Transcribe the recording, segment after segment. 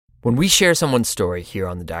When we share someone's story here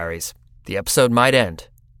on the Diaries, the episode might end,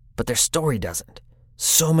 but their story doesn't.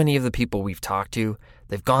 So many of the people we've talked to,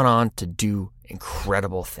 they've gone on to do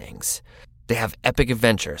incredible things. They have epic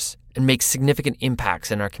adventures and make significant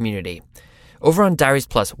impacts in our community. Over on Diaries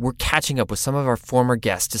Plus, we're catching up with some of our former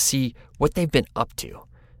guests to see what they've been up to.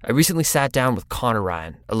 I recently sat down with Connor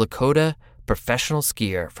Ryan, a Lakota professional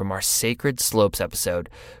skier from our Sacred Slopes episode,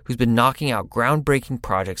 who's been knocking out groundbreaking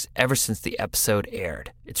projects ever since the episode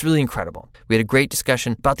aired. It's really incredible. We had a great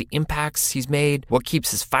discussion about the impacts he's made, what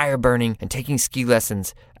keeps his fire burning, and taking ski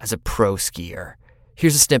lessons as a pro skier.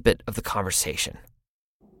 Here's a snippet of the conversation.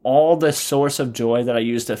 All the source of joy that I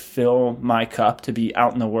use to fill my cup to be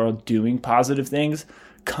out in the world doing positive things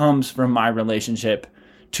comes from my relationship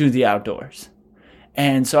to the outdoors.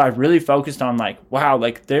 And so I really focused on wow,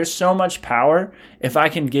 there's so much power if I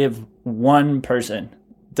can give one person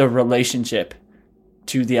the relationship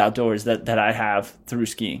to the outdoors that I have through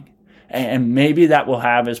skiing. And maybe that will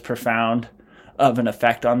have as profound of an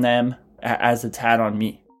effect on them as it's had on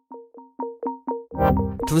me.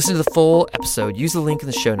 To listen to the full episode, use the link in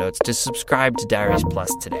the show notes to subscribe to Diaries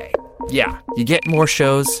Plus today. Yeah, you get more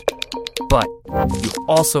shows, but you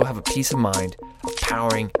also have a peace of mind of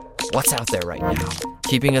powering what's out there right now,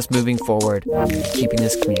 keeping us moving forward, keeping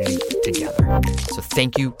this community together. So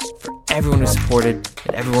thank you for everyone who supported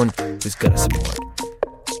and everyone who's going to support.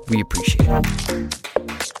 We appreciate it.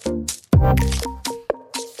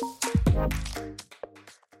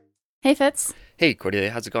 Hey, Fitz. Hey,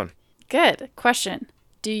 Cordelia, how's it going? Good. Question.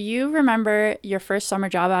 Do you remember your first summer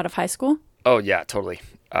job out of high school? Oh, yeah, totally.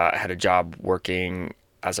 I had a job working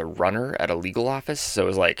as a runner at a legal office. So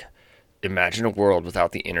it was imagine a world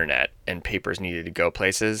without the internet and papers needed to go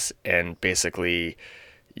places. And basically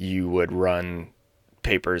you would run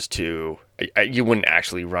papers to, you wouldn't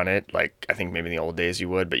actually run it. I think maybe in the old days you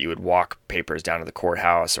would, but you would walk papers down to the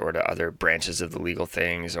courthouse or to other branches of the legal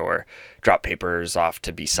things or drop papers off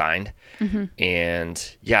to be signed. Mm-hmm.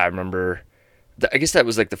 And yeah, I remember, I guess that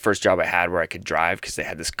was the first job I had where I could drive because they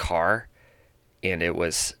had this car and it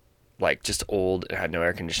was just old. It had no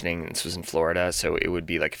air conditioning. This was in Florida. So it would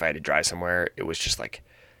be if I had to drive somewhere, it was just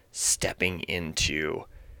stepping into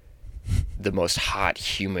the most hot,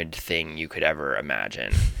 humid thing you could ever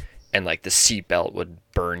imagine. And the seatbelt would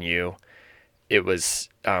burn you. It was,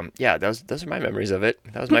 those are my memories of it.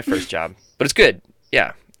 That was my first job, but it's good. Yeah,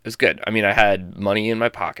 it was good. I mean, I had money in my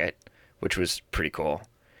pocket, which was pretty cool.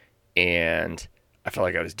 And I felt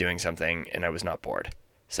like I was doing something and I was not bored.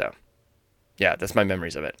 So yeah, that's my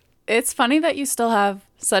memories of it. It's funny that you still have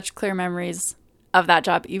such clear memories of that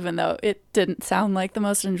job, even though it didn't sound like the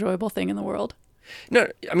most enjoyable thing in the world. No,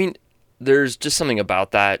 I mean, there's just something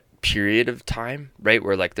about that period of time, right?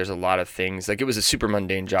 Where there's a lot of things, it was a super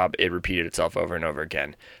mundane job. It repeated itself over and over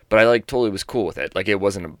again, but I totally was cool with it. It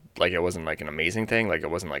wasn't an amazing thing. It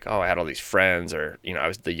wasn't oh, I had all these friends or, I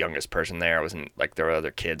was the youngest person there. I wasn't there were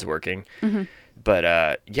other kids working. Mm-hmm.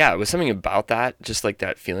 But yeah, it was something about that, just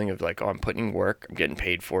that feeling of oh, I'm putting in work, I'm getting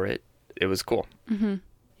paid for it. It was cool. Mm-hmm.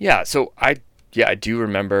 Yeah, so I do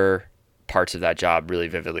remember parts of that job really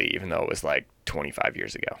vividly, even though it was 25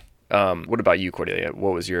 years ago. What about you, Cordelia?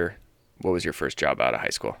 What was your first job out of high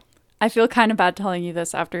school? I feel kind of bad telling you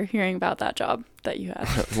this after hearing about that job that you had.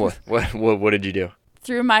 What did you do?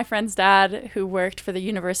 Through my friend's dad, who worked for the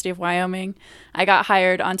University of Wyoming, I got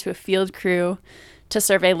hired onto a field crew to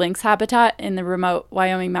survey lynx habitat in the remote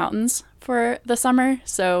Wyoming mountains for the summer.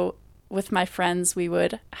 So with my friends, we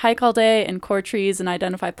would hike all day and core trees and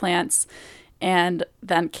identify plants and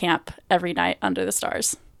then camp every night under the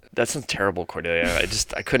stars. That sounds terrible, Cordelia.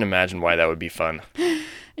 I couldn't imagine why that would be fun.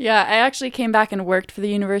 Yeah, I actually came back and worked for the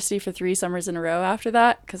university for 3 summers in a row after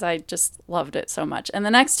that because I just loved it so much. And the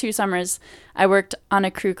next 2 summers, I worked on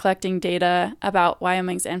a crew collecting data about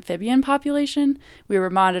Wyoming's amphibian population. We were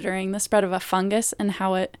monitoring the spread of a fungus and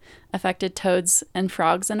how it affected toads and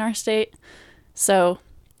frogs in our state. So,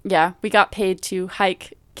 yeah, we got paid to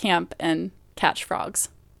hike, camp, and catch frogs.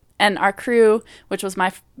 And our crew, which was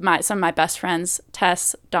some of my best friends,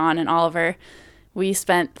 Tess, Dawn, and Oliver, we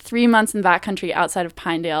spent 3 months in the backcountry outside of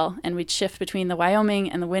Pinedale, and we'd shift between the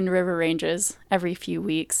Wyoming and the Wind River ranges every few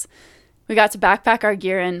weeks. We got to backpack our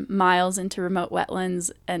gear in miles into remote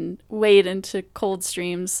wetlands and wade into cold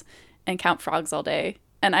streams and count frogs all day.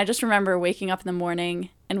 And I just remember waking up in the morning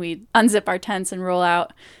and we'd unzip our tents and roll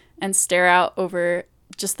out and stare out over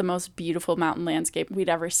just the most beautiful mountain landscape we'd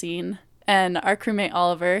ever seen. And our crewmate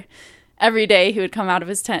Oliver, every day he would come out of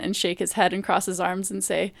his tent and shake his head and cross his arms and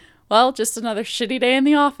say, well, just another shitty day in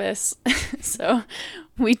the office. So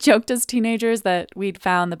we joked as teenagers that we'd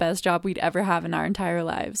found the best job we'd ever have in our entire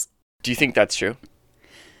lives. Do you think that's true?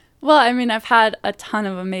 Well, I mean, I've had a ton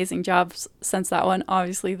of amazing jobs since that one.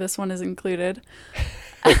 Obviously, this one is included.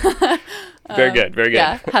 Very good, very good.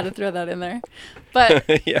 Yeah, had to throw that in there.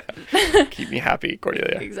 But yeah, keep me happy,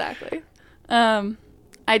 Cordelia. Exactly.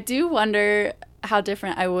 I do wonder how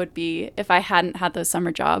different I would be if I hadn't had those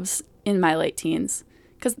summer jobs in my late teens.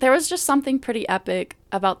 Because there was just something pretty epic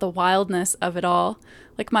about the wildness of it all.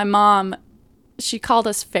 Like my mom, she called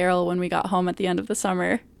us feral when we got home at the end of the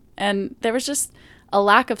summer. And there was just a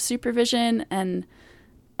lack of supervision and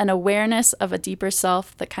an awareness of a deeper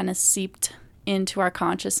self that kind of seeped into our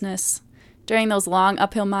consciousness during those long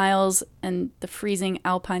uphill miles and the freezing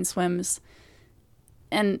alpine swims.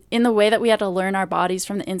 And in the way that we had to learn our bodies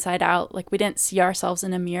from the inside out, like we didn't see ourselves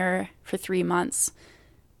in a mirror for 3 months.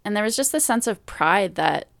 And there was just this sense of pride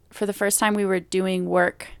that for the first time we were doing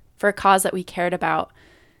work for a cause that we cared about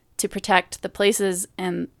to protect the places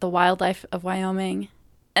and the wildlife of Wyoming.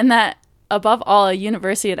 And that above all, a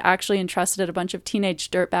university had actually entrusted a bunch of teenage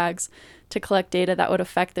dirtbags to collect data that would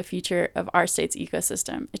affect the future of our state's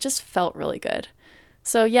ecosystem. It just felt really good.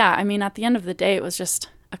 So yeah, I mean, at the end of the day, it was just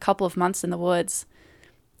a couple of months in the woods.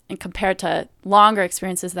 And compared to longer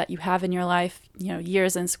experiences that you have in your life,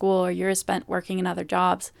 years in school or years spent working in other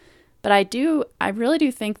jobs. But I really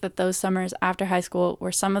do think that those summers after high school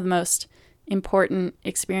were some of the most important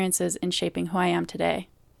experiences in shaping who I am today.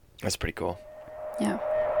 That's pretty cool. Yeah.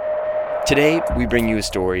 Today, we bring you a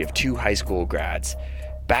story of 2 high school grads.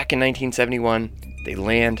 Back in 1971, they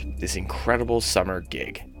land this incredible summer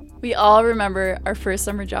gig. We all remember our first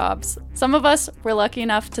summer jobs. Some of us were lucky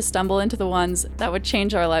enough to stumble into the ones that would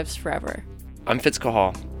change our lives forever. I'm Fitz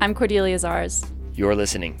Cahal. I'm Cordelia Zars. You're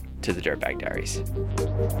listening to the Dirtbag Diaries.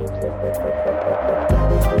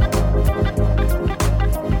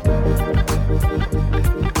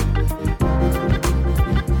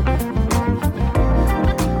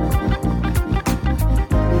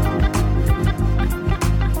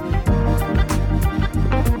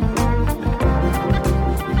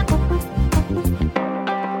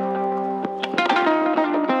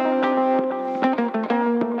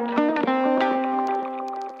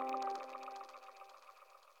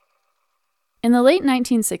 In the late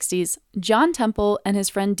 1960s, John Temple and his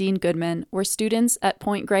friend Dean Goodman were students at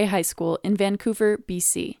Point Grey High School in Vancouver,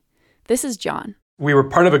 BC. This is John. We were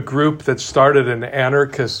part of a group that started an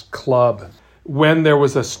anarchist club. When there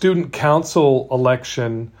was a student council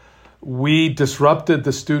election, we disrupted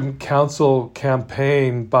the student council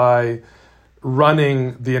campaign by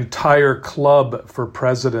running the entire club for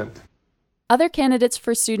president. Other candidates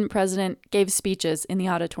for student president gave speeches in the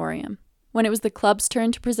auditorium. When it was the club's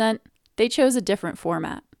turn to present, they chose a different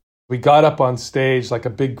format. We got up on stage, like a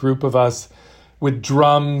big group of us, with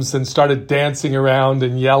drums and started dancing around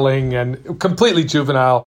and yelling and completely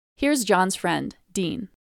juvenile. Here's John's friend, Dean.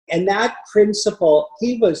 And that principal,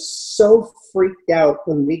 he was so freaked out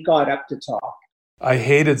when we got up to talk. I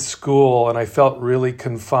hated school and I felt really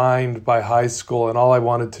confined by high school, and all I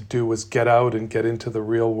wanted to do was get out and get into the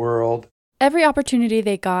real world. Every opportunity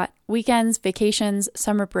they got, weekends, vacations,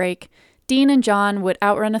 summer break, Dean and John would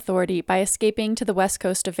outrun authority by escaping to the west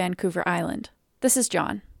coast of Vancouver Island. This is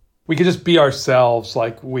John. We could just be ourselves.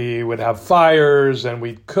 Like, we would have fires and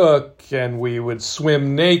we'd cook and we would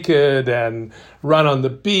swim naked and run on the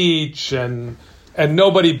beach and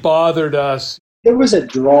nobody bothered us. There was a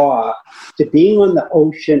draw to being on the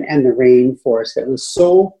ocean and the rainforest that was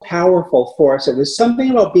so powerful for us. It was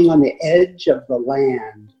something about being on the edge of the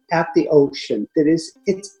land at the ocean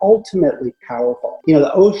it's ultimately powerful.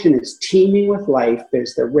 The ocean is teeming with life.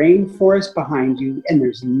 There's the rainforest behind you and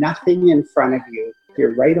there's nothing in front of you.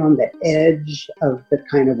 You're right on the edge of the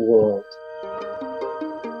kind of world.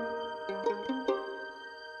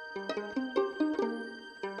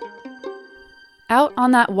 Out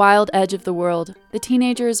on that wild edge of the world, the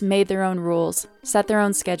teenagers made their own rules, set their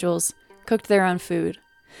own schedules, cooked their own food.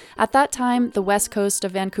 At that time, the west coast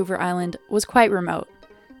of Vancouver Island was quite remote.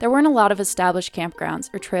 There weren't a lot of established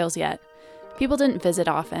campgrounds or trails yet. People didn't visit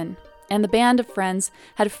often, and the band of friends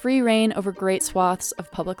had free reign over great swaths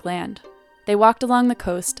of public land. They walked along the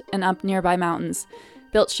coast and up nearby mountains,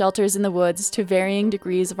 built shelters in the woods to varying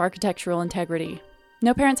degrees of architectural integrity.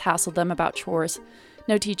 No parents hassled them about chores.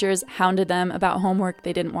 No teachers hounded them about homework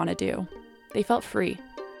they didn't want to do. They felt free.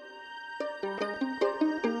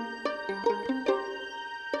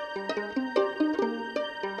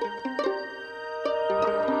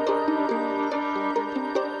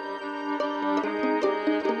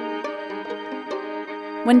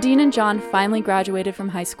 When Dean and John finally graduated from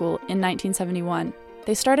high school in 1971,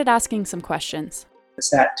 they started asking some questions. It's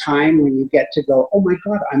that time when you get to go, oh my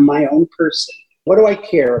God, I'm my own person. What do I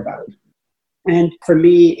care about? And for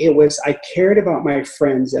me, it was, I cared about my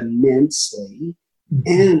friends immensely,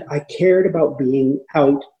 and I cared about being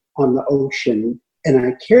out on the ocean, and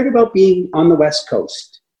I cared about being on the West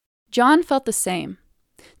Coast. John felt the same.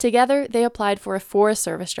 Together, they applied for a Forest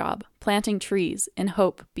Service job, planting trees in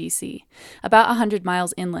Hope, BC, about 100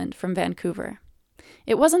 miles inland from Vancouver.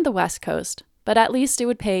 It wasn't the West Coast, but at least it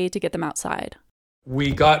would pay to get them outside.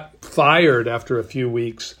 We got fired after a few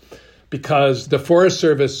weeks because the Forest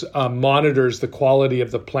Service monitors the quality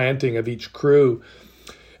of the planting of each crew.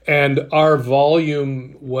 And our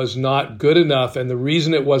volume was not good enough. And the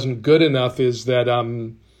reason it wasn't good enough is that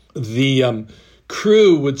the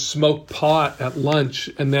crew would smoke pot at lunch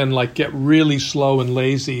and then get really slow and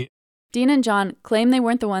lazy. Dean and John claim they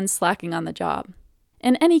weren't the ones slacking on the job.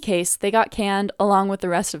 In any case, they got canned along with the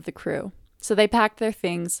rest of the crew. So they packed their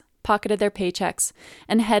things, pocketed their paychecks,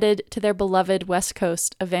 and headed to their beloved west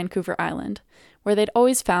coast of Vancouver Island, where they'd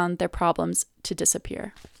always found their problems to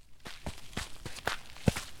disappear.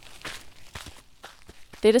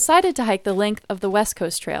 They decided to hike the length of the West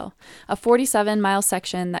Coast Trail, a 47-mile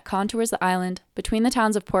section that contours the island between the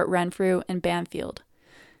towns of Port Renfrew and Banfield.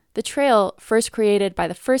 The trail, first created by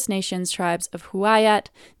the First Nations tribes of Huayet,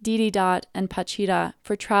 Didi-Dot, and Pachita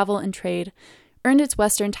for travel and trade, earned its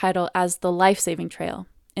western title as the Life-Saving Trail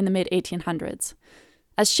in the mid-1800s.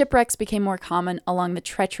 As shipwrecks became more common along the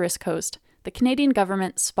treacherous coast, the Canadian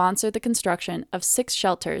government sponsored the construction of 6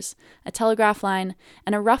 shelters, a telegraph line,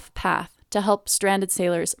 and a rough path to help stranded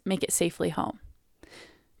sailors make it safely home.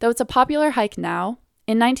 Though it's a popular hike now,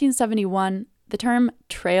 in 1971, the term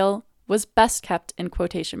trail was best kept in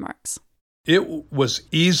quotation marks. It was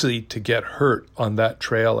easy to get hurt on that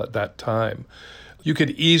trail at that time. You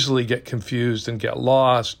could easily get confused and get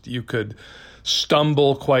lost. You could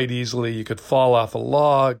stumble quite easily. You could fall off a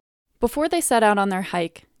log. Before they set out on their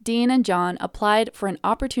hike, Dean and John applied for an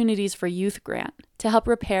Opportunities for Youth grant to help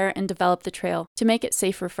repair and develop the trail to make it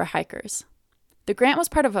safer for hikers. The grant was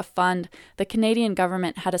part of a fund the Canadian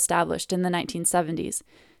government had established in the 1970s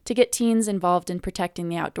to get teens involved in protecting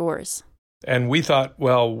the outdoors. And we thought,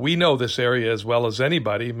 well, we know this area as well as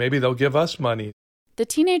anybody. Maybe they'll give us money. The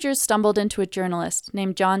teenagers stumbled into a journalist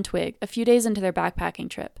named John Twigg a few days into their backpacking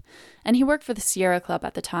trip, and he worked for the Sierra Club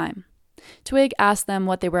at the time. Twigg asked them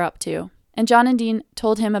what they were up to, and John and Dean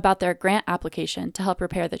told him about their grant application to help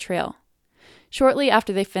repair the trail. Shortly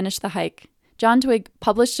after they finished the hike, John Twigg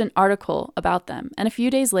published an article about them, and a few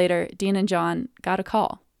days later, Dean and John got a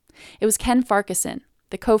call. It was Ken Farquharson,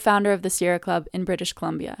 the co-founder of the Sierra Club in British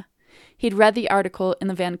Columbia. He'd read the article in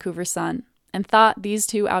the Vancouver Sun and thought these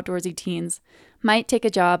 2 outdoorsy teens might take a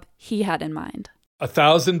job he had in mind.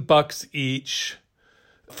 $1,000 each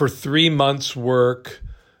for 3 months' work.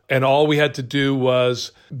 And all we had to do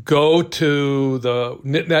was go to the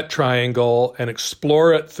Nitnet Triangle and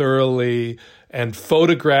explore it thoroughly and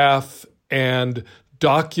photograph and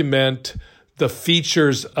document the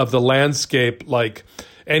features of the landscape, like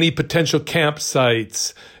any potential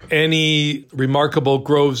campsites, any remarkable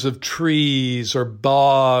groves of trees or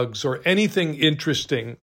bogs or anything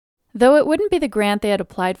interesting. Though it wouldn't be the grant they had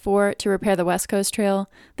applied for to repair the West Coast Trail,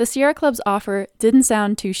 the Sierra Club's offer didn't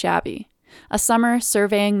sound too shabby. A summer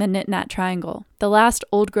surveying the Nitnat Triangle, the last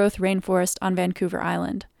old-growth rainforest on Vancouver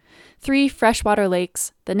Island. 3 freshwater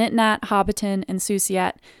lakes, the Nitnat, Hobbiton, and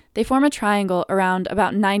Susiat, they form a triangle around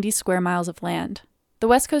about 90 square miles of land. The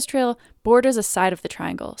West Coast Trail borders a side of the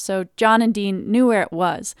triangle, so John and Dean knew where it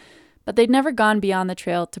was, but they'd never gone beyond the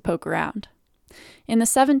trail to poke around. In the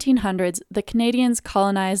 1700s, the Canadians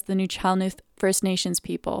colonized the Nuu-chah-nulth First Nations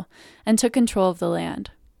people and took control of the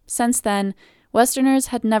land. Since then, Westerners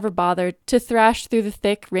had never bothered to thrash through the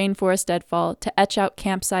thick rainforest deadfall to etch out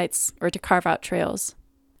campsites or to carve out trails.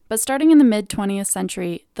 But starting in the mid-20th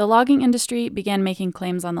century, the logging industry began making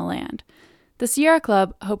claims on the land. The Sierra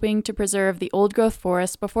Club, hoping to preserve the old-growth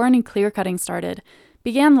forest before any clear-cutting started,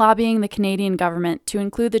 began lobbying the Canadian government to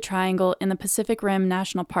include the triangle in the Pacific Rim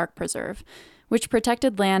National Park Preserve, which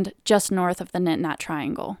protected land just north of the Nitnat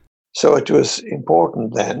Triangle. So it was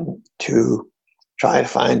important then to try to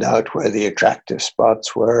find out where the attractive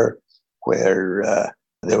spots were, where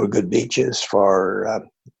there were good beaches for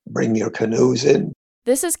bringing your canoes in.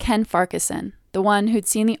 This is Ken Farquharson, the one who'd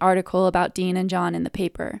seen the article about Dean and John in the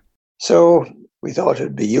paper. So we thought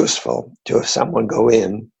it'd be useful to have someone go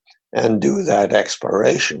in and do that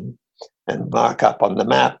exploration and mark up on the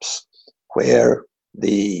maps where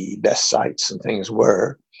the best sites and things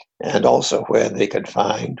were, and also where they could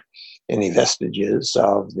find any vestiges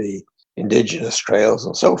of the indigenous trails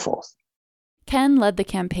and so forth. Ken led the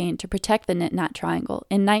campaign to protect the Nitnat Triangle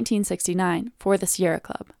in 1969 for the Sierra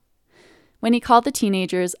Club. When he called the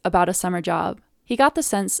teenagers about a summer job, He got the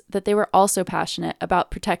sense that they were also passionate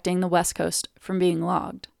about protecting the West Coast from being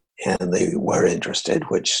logged. And they were interested,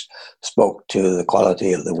 which spoke to the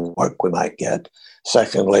quality of the work we might get.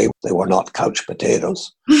 Secondly, they were not couch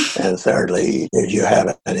potatoes. And thirdly, did you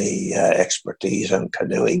have any expertise in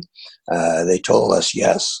canoeing? They told us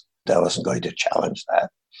yes. I wasn't going to challenge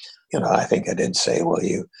that. I think I did say, well,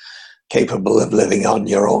 you capable of living on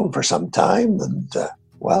your own for some time? And,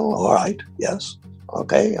 well, all right, yes.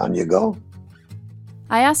 Okay, on you go.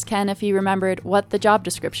 I asked Ken if he remembered what the job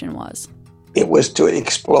description was. It was to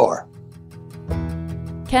explore.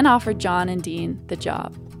 Ken offered John and Dean the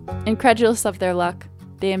job. Incredulous of their luck,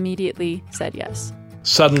 they immediately said yes.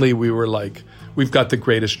 Suddenly we were like, we've got the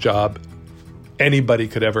greatest job anybody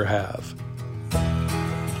could ever have.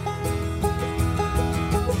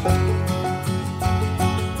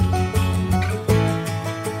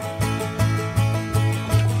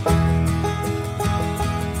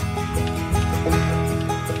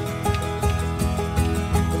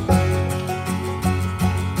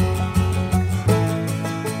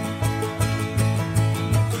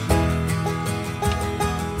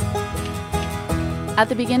 At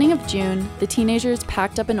the beginning of June, the teenagers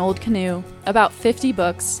packed up an old canoe, about 50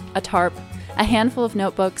 books, a tarp, a handful of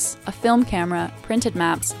notebooks, a film camera, printed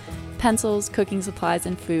maps, pencils, cooking supplies,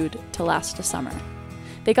 and food to last a summer.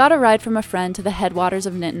 They got a ride from a friend to the headwaters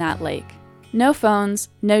of Nitnat Lake. No phones,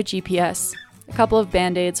 no GPS, a couple of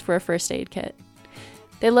Band-Aids for a first aid kit.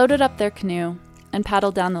 They loaded up their canoe and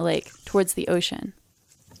paddled down the lake towards the ocean.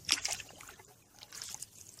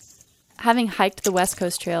 Having hiked the West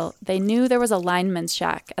Coast Trail, they knew there was a lineman's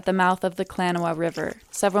shack at the mouth of the Klanawa River,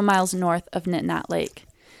 several miles north of Nitnat Lake.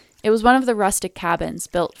 It was one of the rustic cabins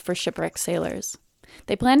built for shipwrecked sailors.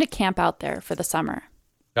 They planned to camp out there for the summer.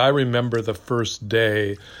 I remember the first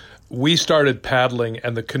day we started paddling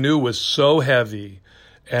and the canoe was so heavy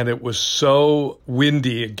and it was so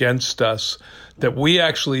windy against us that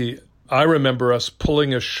I remember us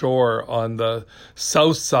pulling ashore on the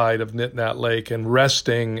south side of Nitnat Lake and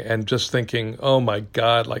resting and just thinking, oh my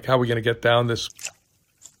God, how are we going to get down this?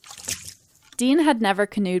 Dean had never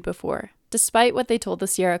canoed before, despite what they told the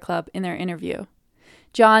Sierra Club in their interview.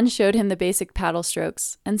 John showed him the basic paddle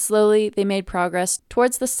strokes, and slowly they made progress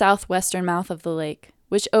towards the southwestern mouth of the lake,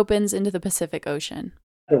 which opens into the Pacific Ocean.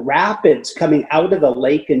 The rapids coming out of the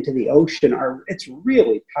lake into the ocean it's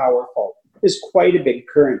really powerful. There's quite a big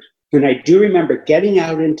current. And I do remember getting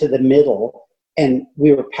out into the middle, and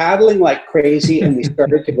we were paddling like crazy, and we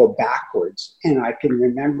started to go backwards. And I can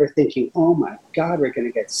remember thinking, oh my God, we're going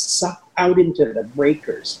to get sucked out into the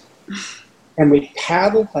breakers. And we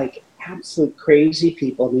paddled like absolute crazy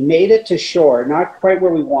people. We made it to shore, not quite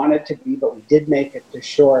where we wanted to be, but we did make it to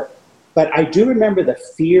shore. But I do remember the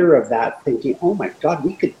fear of that, thinking, oh my God,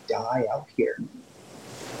 we could die out here.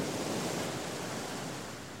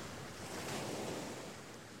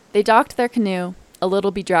 They docked their canoe, a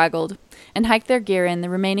little bedraggled, and hiked their gear in the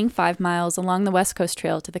remaining 5 miles along the West Coast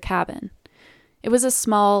Trail to the cabin. It was a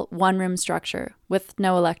small, one-room structure with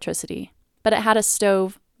no electricity, but it had a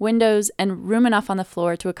stove, windows, and room enough on the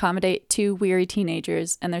floor to accommodate 2 weary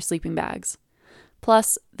teenagers and their sleeping bags.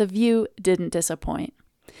 Plus, the view didn't disappoint.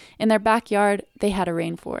 In their backyard, they had a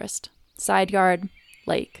rainforest. Side yard,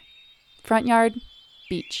 lake. Front yard,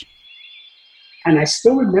 beach. And I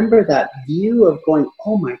still remember that view of going,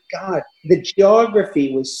 oh my God, the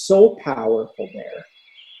geography was so powerful there.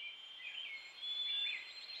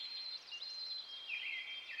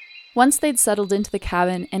 Once they'd settled into the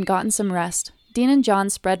cabin and gotten some rest, Dean and John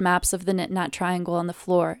spread maps of the Nitnat Triangle on the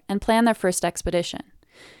floor and planned their first expedition.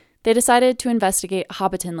 They decided to investigate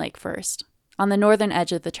Hobbiton Lake first, on the northern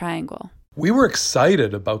edge of the triangle. We were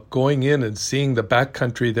excited about going in and seeing the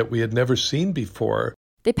backcountry that we had never seen before.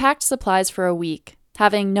 They packed supplies for a week,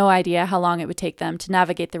 having no idea how long it would take them to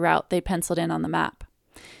navigate the route they penciled in on the map.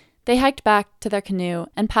 They hiked back to their canoe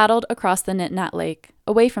and paddled across the Nitnat Lake,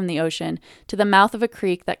 away from the ocean, to the mouth of a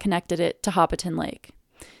creek that connected it to Hobbiton Lake.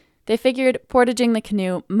 They figured portaging the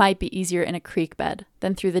canoe might be easier in a creek bed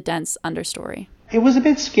than through the dense understory. It was a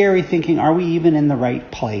bit scary thinking, are we even in the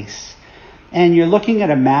right place? And you're looking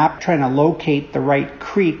at a map trying to locate the right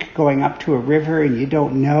creek going up to a river and you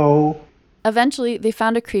don't know. Eventually, they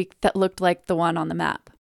found a creek that looked like the one on the map.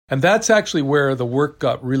 And that's actually where the work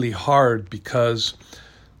got really hard because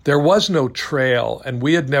there was no trail and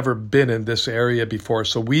we had never been in this area before,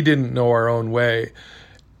 so we didn't know our own way.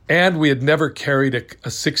 And we had never carried a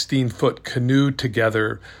 16-foot canoe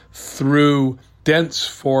together through dense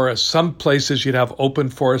forest. Some places you'd have open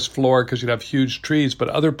forest floor because you'd have huge trees, but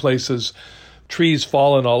other places, trees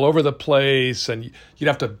falling all over the place and you'd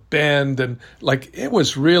have to bend. And it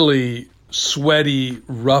was really sweaty,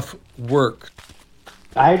 rough work.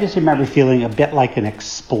 I just remember feeling a bit like an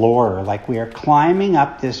explorer, like we are climbing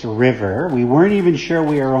up this river. We weren't even sure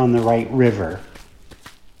we were on the right river.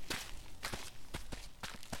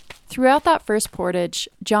 Throughout that first portage,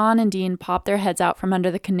 John and Dean popped their heads out from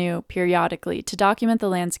under the canoe periodically to document the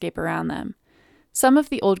landscape around them. Some of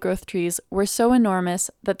the old-growth trees were so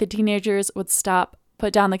enormous that the teenagers would stop,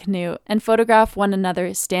 put down the canoe, and photograph one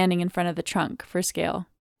another standing in front of the trunk for scale.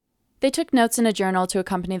 They took notes in a journal to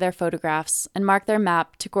accompany their photographs and marked their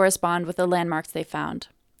map to correspond with the landmarks they found.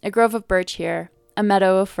 A grove of birch here, a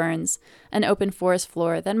meadow of ferns, an open forest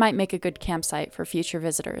floor that might make a good campsite for future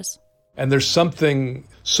visitors. And there's something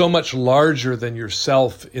so much larger than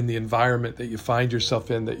yourself in the environment that you find yourself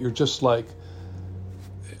in that you're just like,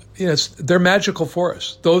 they're magical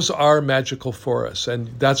forests. Those are magical forests, and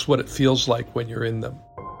that's what it feels like when you're in them.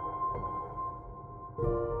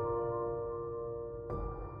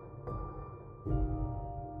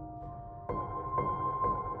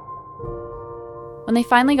 When they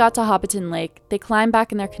finally got to Hobbiton Lake, they climbed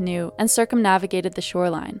back in their canoe and circumnavigated the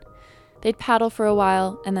shoreline. They'd paddle for a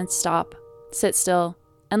while and then stop, sit still,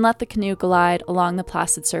 and let the canoe glide along the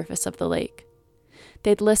placid surface of the lake.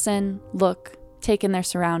 They'd listen, look, take in their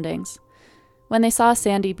surroundings. When they saw a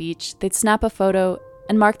sandy beach, they'd snap a photo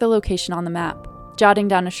and mark the location on the map, jotting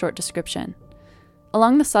down a short description.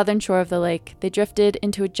 Along the southern shore of the lake, they drifted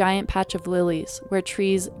into a giant patch of lilies where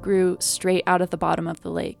trees grew straight out of the bottom of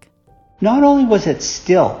the lake. Not only was it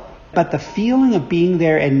still, but the feeling of being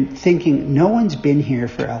there and thinking no one's been here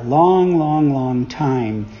for a long, long, long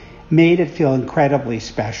time made it feel incredibly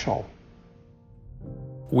special.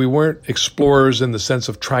 We weren't explorers in the sense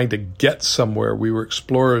of trying to get somewhere. We were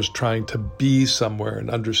explorers trying to be somewhere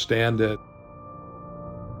and understand it.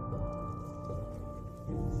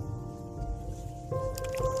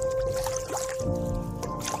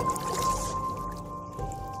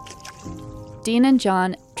 Dean and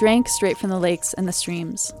John drank straight from the lakes and the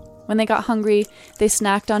streams. When they got hungry, they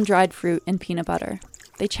snacked on dried fruit and peanut butter.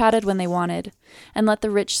 They chatted when they wanted, and let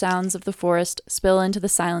the rich sounds of the forest spill into the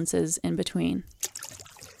silences in between.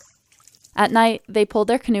 At night, they pulled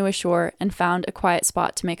their canoe ashore and found a quiet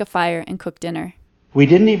spot to make a fire and cook dinner. We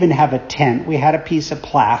didn't even have a tent. We had a piece of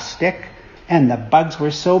plastic, and the bugs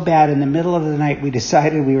were so bad in the middle of the night we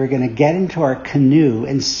decided we were going to get into our canoe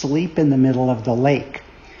and sleep in the middle of the lake.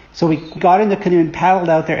 So we got in the canoe and paddled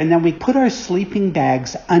out there, and then we put our sleeping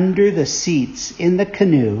bags under the seats in the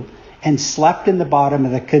canoe and slept in the bottom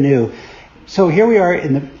of the canoe. So here we are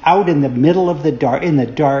out in the middle of the dark, in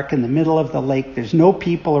the middle of the lake. There's no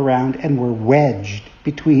people around, and we're wedged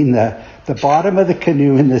between the bottom of the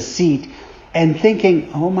canoe and the seat, and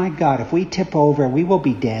thinking, oh my God, if we tip over, we will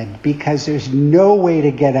be dead because there's no way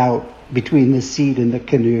to get out between the seat and the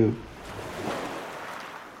canoe.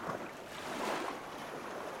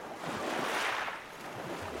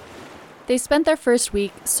 They spent their first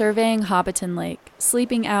week surveying Hobbiton Lake,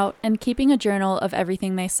 sleeping out, and keeping a journal of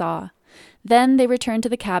everything they saw. Then they returned to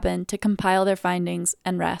the cabin to compile their findings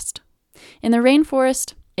and rest. In the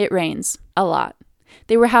rainforest, it rains a lot.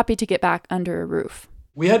 They were happy to get back under a roof.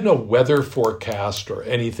 We had no weather forecast or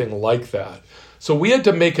anything like that. So we had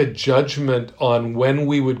to make a judgment on when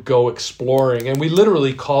we would go exploring. And we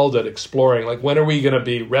literally called it exploring. Like, when are we going to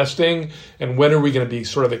be resting and when are we going to be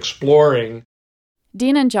sort of exploring?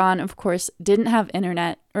 Dean and John, of course, didn't have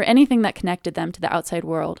internet or anything that connected them to the outside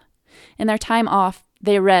world. In their time off,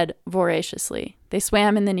 they read voraciously. They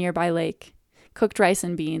swam in the nearby lake, cooked rice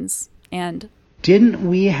and beans, and... Didn't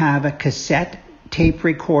we have a cassette tape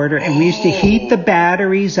recorder, and we used to heat the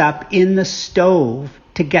batteries up in the stove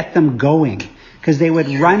to get them going because they would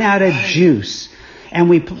run out of juice. And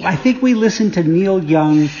I think we listened to Neil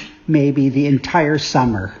Young maybe the entire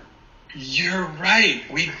summer. You're right.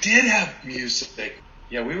 We did have music.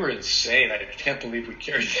 Yeah, we were insane. I can't believe we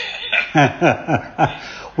carried that.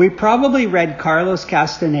 We probably read Carlos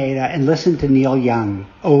Castaneda and listened to Neil Young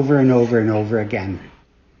over and over and over again.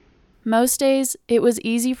 Most days, it was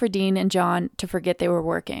easy for Dean and John to forget they were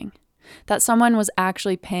working, that someone was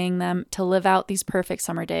actually paying them to live out these perfect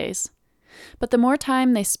summer days. But the more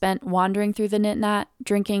time they spent wandering through the Nitnat,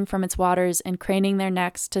 drinking from its waters and craning their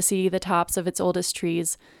necks to see the tops of its oldest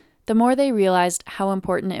trees, the more they realized how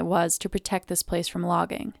important it was to protect this place from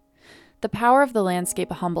logging. The power of the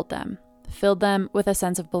landscape humbled them, filled them with a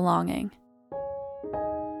sense of belonging.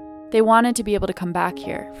 They wanted to be able to come back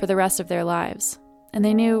here for the rest of their lives, and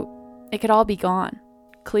they knew it could all be gone,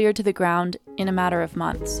 cleared to the ground in a matter of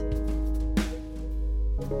months.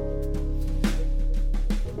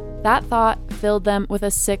 That thought filled them with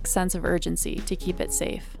a sick sense of urgency to keep it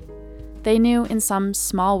safe. They knew in some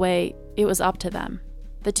small way it was up to them,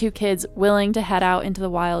 the two kids willing to head out into the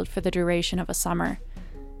wild for the duration of a summer,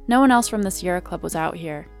 No one else from the Sierra Club was out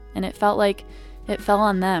here, and it felt like it fell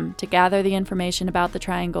on them to gather the information about the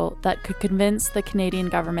triangle that could convince the Canadian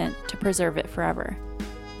government to preserve it forever.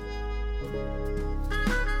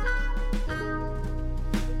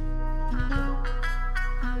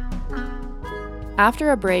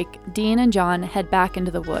 After a break, Dean and John head back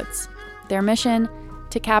into the woods. Their mission,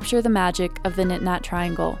 to capture the magic of the Nit-Nat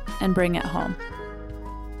Triangle and bring it home.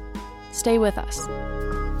 Stay with us.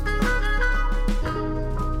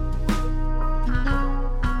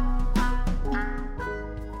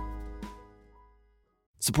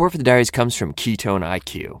 Support for the diaries comes from Ketone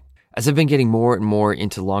IQ. As I've been getting more and more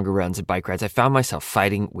into longer runs and bike rides, I found myself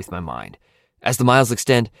fighting with my mind. As the miles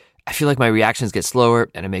extend, I feel like my reactions get slower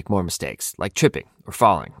and I make more mistakes, like tripping or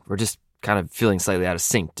falling, or just kind of feeling slightly out of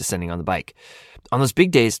sync descending on the bike. On those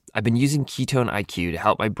big days, I've been using Ketone IQ to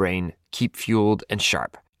help my brain keep fueled and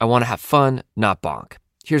sharp. I want to have fun, not bonk.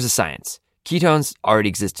 Here's the science. Ketones already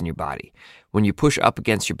exist in your body. When you push up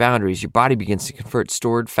against your boundaries, your body begins to convert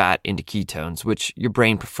stored fat into ketones, which your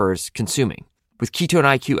brain prefers consuming. With Ketone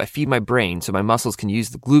IQ, I feed my brain so my muscles can use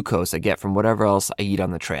the glucose I get from whatever else I eat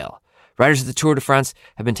on the trail. Riders at the Tour de France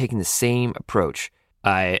have been taking the same approach.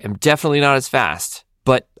 I am definitely not as fast,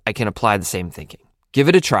 but I can apply the same thinking. Give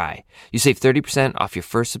it a try. You save 30% off your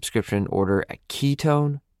first subscription order at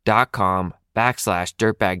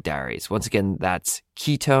ketone.com/dirtbagdiaries. Once again, that's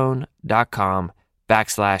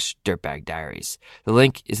ketone.com/dirtbagdiaries. The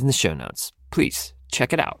link is in the show notes. Please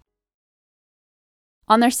check it out.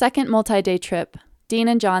 On their second multi-day trip, Dean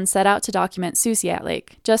and John set out to document Susiat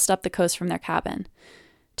Lake, just up the coast from their cabin.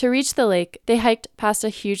 To reach the lake, they hiked past a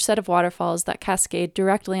huge set of waterfalls that cascade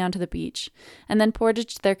directly onto the beach, and then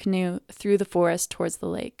portaged their canoe through the forest towards the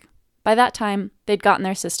lake. By that time, they'd gotten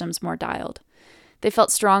their systems more dialed. They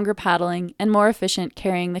felt stronger paddling and more efficient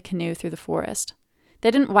carrying the canoe through the forest. They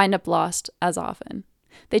didn't wind up lost as often.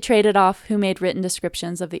 They traded off who made written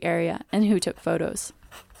descriptions of the area and who took photos.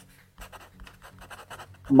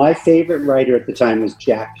 My favorite writer at the time was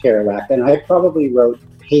Jack Kerouac, and I probably wrote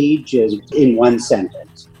pages in one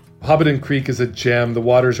sentence. Hobbiton Creek is a gem. The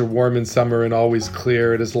waters are warm in summer and always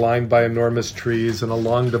clear. It is lined by enormous trees, and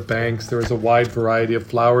along the banks there is a wide variety of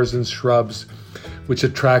flowers and shrubs which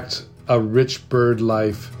attract a rich bird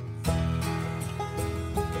life.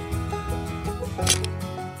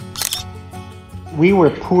 We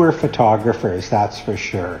were poor photographers, that's for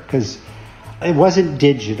sure, because it wasn't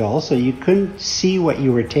digital, so you couldn't see what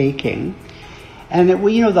you were taking. And the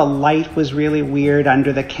light was really weird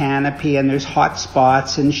under the canopy, and there's hot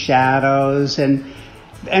spots and shadows. And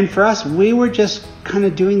for us, we were just kind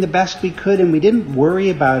of doing the best we could, and we didn't worry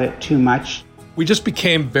about it too much. We just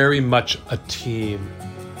became very much a team.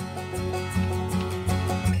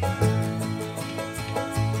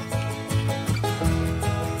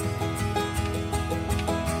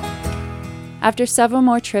 After several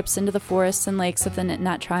more trips into the forests and lakes of the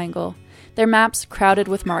Nit-Nat Triangle, their maps crowded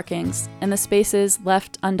with markings, and the spaces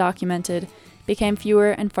left undocumented became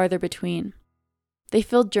fewer and farther between. They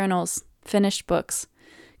filled journals, finished books,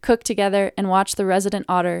 cooked together, and watched the resident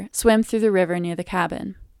otter swim through the river near the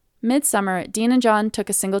cabin. Midsummer, Dean and John took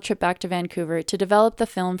a single trip back to Vancouver to develop the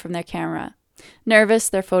film from their camera, nervous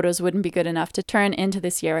their photos wouldn't be good enough to turn into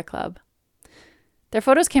the Sierra Club. Their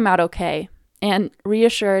photos came out okay, and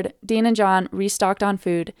reassured, Dean and John restocked on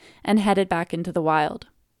food and headed back into the wild.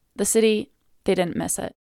 The city, they didn't miss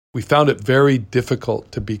it. We found it very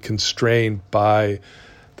difficult to be constrained by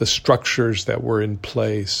the structures that were in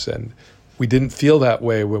place, and we didn't feel that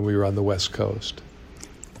way when we were on the West Coast.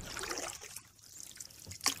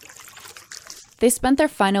 They spent their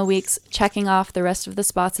final weeks checking off the rest of the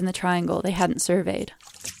spots in the triangle they hadn't surveyed.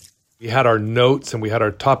 We had our notes and we had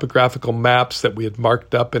our topographical maps that we had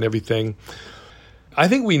marked up and everything. I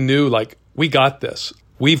think we knew, we got this.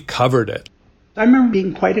 We've covered it. I remember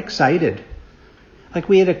being quite excited.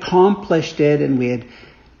 We had accomplished it, and we had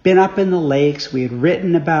been up in the lakes, we had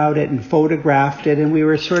written about it and photographed it, and we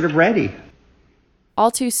were sort of ready. All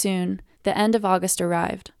too soon, the end of August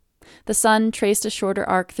arrived. The sun traced a shorter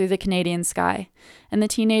arc through the Canadian sky, and the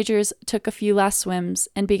teenagers took a few last swims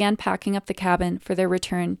and began packing up the cabin for their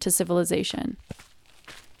return to civilization.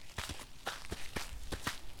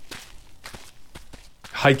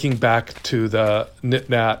 Hiking back to the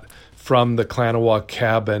Nit-Nat from the Klanawa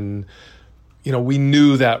cabin, we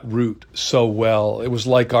knew that route so well. It was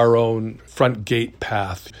like our own front gate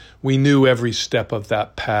path. We knew every step of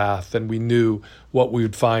that path, and we knew what we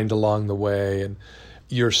would find along the way. And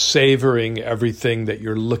you're savoring everything that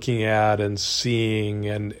you're looking at and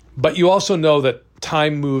seeing. But you also know that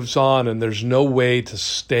time moves on, and there's no way to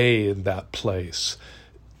stay in that place.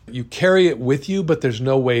 You carry it with you, but there's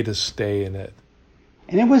no way to stay in it.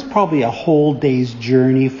 And it was probably a whole day's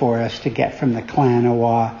journey for us to get from the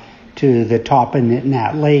Klanawa to the top of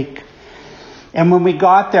Nitnat Lake. And when we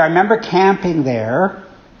got there, I remember camping there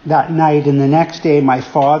that night, and the next day my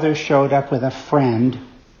father showed up with a friend.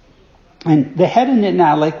 And the head of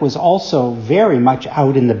Nitnat Lake was also very much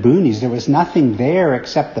out in the boonies. There was nothing there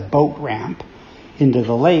except the boat ramp into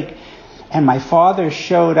the lake. And my father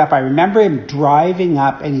showed up. I remember him driving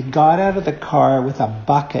up, and he got out of the car with a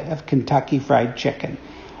bucket of Kentucky Fried Chicken.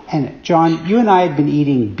 And John, you and I had been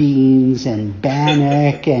eating beans and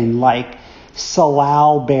bannock and like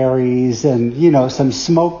salal berries and, some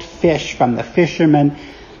smoked fish from the fishermen.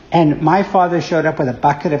 And my father showed up with a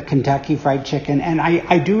bucket of Kentucky Fried Chicken. And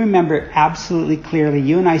I do remember absolutely clearly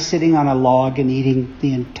you and I sitting on a log and eating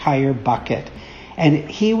the entire bucket. And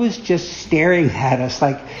he was just staring at us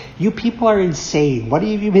like, you people are insane. What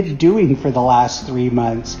have you been doing for the last 3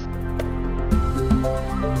 months?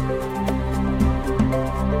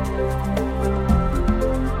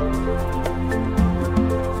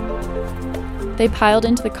 They piled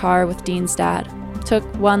into the car with Dean's dad, took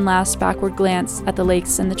one last backward glance at the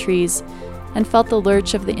lakes and the trees, and felt the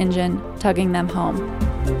lurch of the engine tugging them home.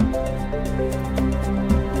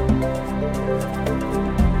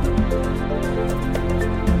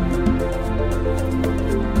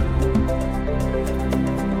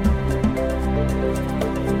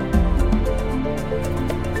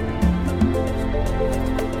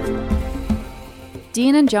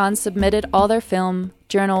 Dean and John submitted all their film,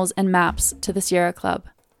 journals, and maps to the Sierra Club.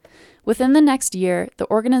 Within the next year, the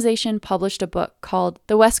organization published a book called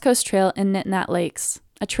The West Coast Trail in Nitnat Lakes,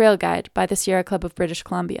 a trail guide by the Sierra Club of British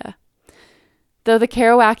Columbia. Though the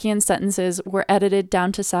Kerowakian sentences were edited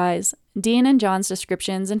down to size, Dean and John's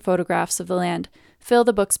descriptions and photographs of the land fill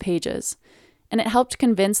the book's pages, and it helped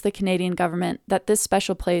convince the Canadian government that this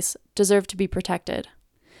special place deserved to be protected.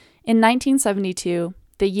 In 1972,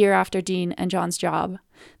 the year after Dean and John's job,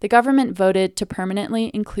 the government voted to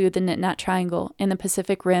permanently include the Nitnat Triangle in the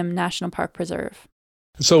Pacific Rim National Park Preserve.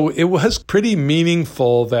 So it was pretty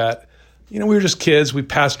meaningful that, we were just kids. We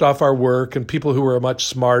passed off our work and people who were much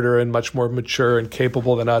smarter and much more mature and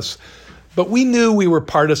capable than us. But we knew we were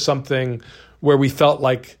part of something where we felt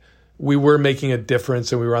like we were making a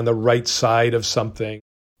difference and we were on the right side of something.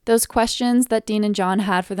 Those questions that Dean and John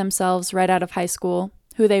had for themselves right out of high school,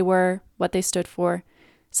 who they were, what they stood for,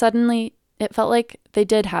 suddenly, it felt like they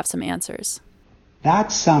did have some answers.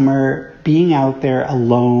 That summer, being out there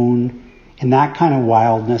alone in that kind of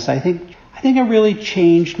wildness, I think it really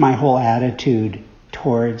changed my whole attitude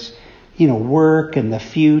towards, work and the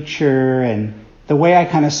future and the way I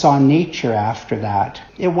kind of saw nature after that.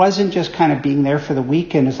 It wasn't just kind of being there for the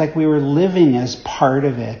weekend. It's like we were living as part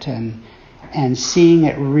of it and seeing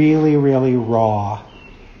it really, really raw.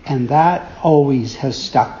 And that always has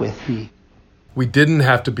stuck with me. We didn't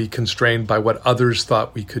have to be constrained by what others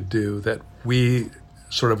thought we could do, that we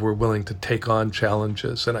sort of were willing to take on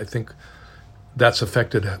challenges. And I think that's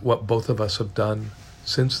affected what both of us have done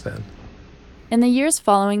since then. In the years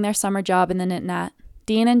following their summer job in the Nitnat,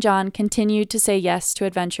 Dean and John continued to say yes to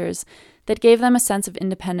adventures that gave them a sense of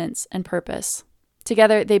independence and purpose.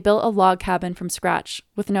 Together, they built a log cabin from scratch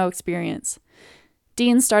with no experience.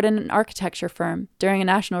 Dean started an architecture firm during a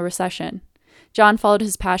national recession. John followed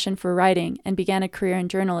his passion for writing and began a career in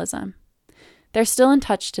journalism. They're still in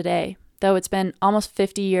touch today, though it's been almost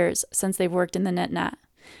 50 years since they've worked in the Nitnat,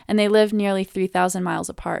 and they live nearly 3,000 miles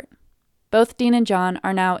apart. Both Dean and John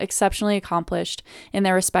are now exceptionally accomplished in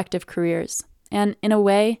their respective careers, and in a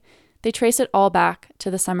way, they trace it all back to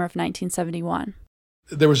the summer of 1971.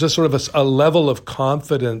 There was a sort of a level of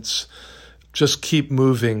confidence, just keep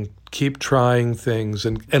moving, keep trying things,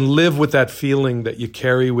 and live with that feeling that you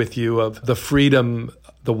carry with you of the freedom,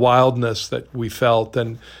 the wildness that we felt.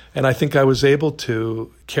 And I think I was able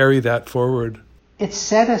to carry that forward. It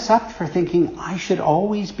set us up for thinking I should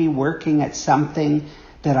always be working at something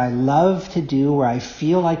that I love to do, where I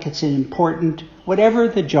feel like it's important, whatever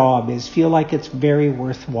the job is, feel like it's very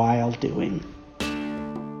worthwhile doing.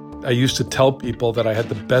 I used to tell people that I had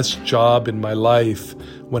the best job in my life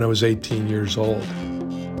when I was 18 years old.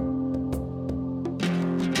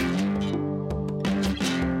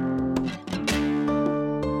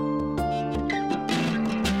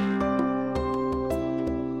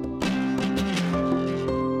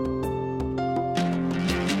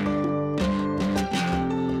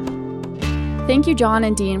 Thank you, John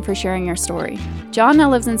and Dean, for sharing your story. John now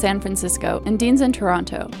lives in San Francisco, and Dean's in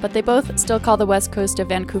Toronto, but they both still call the west coast of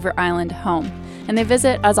Vancouver Island home, and they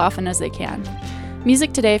visit as often as they can.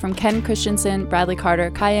 Music today from Ken Christensen, Bradley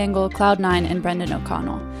Carter, Kai Engel, Cloud9, and Brendan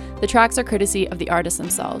O'Connell. The tracks are courtesy of the artists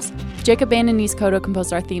themselves. Jacob Bain and Niskoto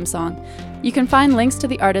composed our theme song. You can find links to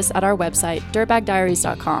the artists at our website,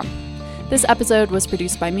 dirtbagdiaries.com. This episode was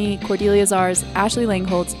produced by me, Cordelia Zars, Ashley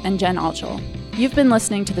Langholtz, and Jen Altschul. You've been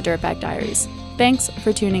listening to the Dirtbag Diaries. Thanks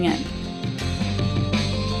for tuning in.